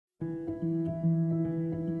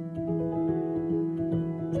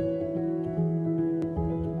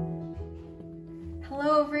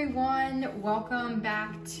welcome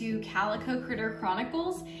back to Calico Critter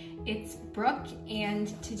Chronicles. It's Brooke,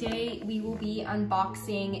 and today we will be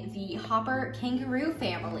unboxing the Hopper Kangaroo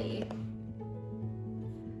family.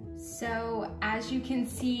 So as you can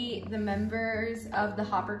see, the members of the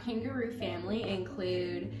Hopper Kangaroo family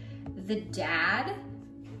include the dad,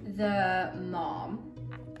 the mom,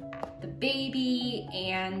 the baby,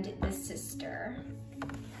 and the sister.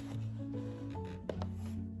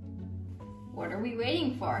 What are we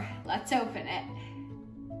waiting for? Let's open it.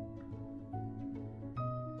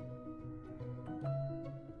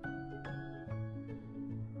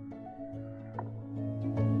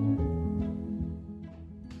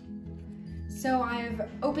 So I've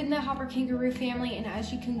opened the Hopper Kangaroo family, and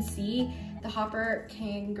as you can see, the Hopper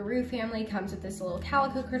Kangaroo family comes with this little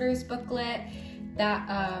Calico Critters booklet that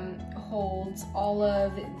holds all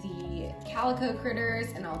of the Calico Critters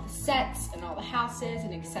and all the sets and all the houses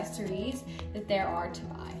and accessories that there are to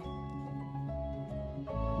buy.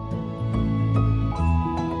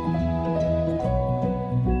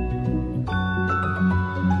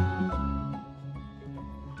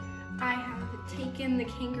 I have taken the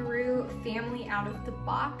Kangaroo family out of the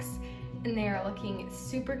box, and they are looking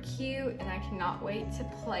super cute, and I cannot wait to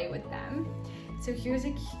play with them. So here's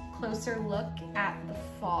a closer look at the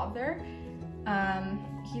father.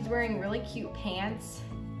 He's wearing really cute pants,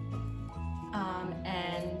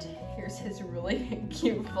 and here's his really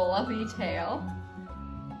cute fluffy tail.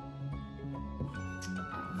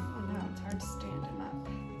 Oh no, it's hard to stand him up.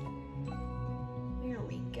 There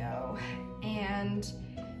we go. And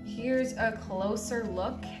here's a closer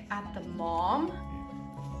look at the mom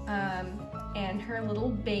and her little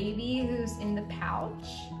baby who's in the pouch.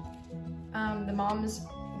 The mom's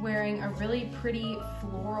wearing a really pretty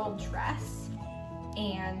floral dress,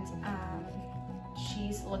 and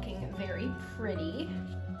she's looking very pretty.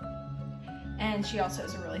 And she also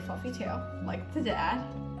has a really fluffy tail, like the dad.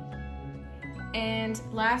 And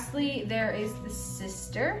lastly, there is the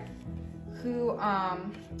sister, who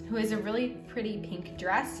has a really pretty pink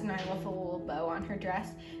dress, and I love the little bow on her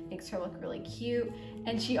dress. Makes her look really cute.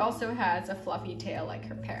 And she also has a fluffy tail like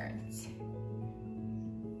her parents.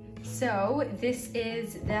 So this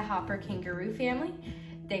is the Hopper Kangaroo family.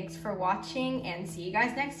 Thanks for watching, and see you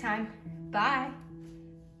guys next time. Bye.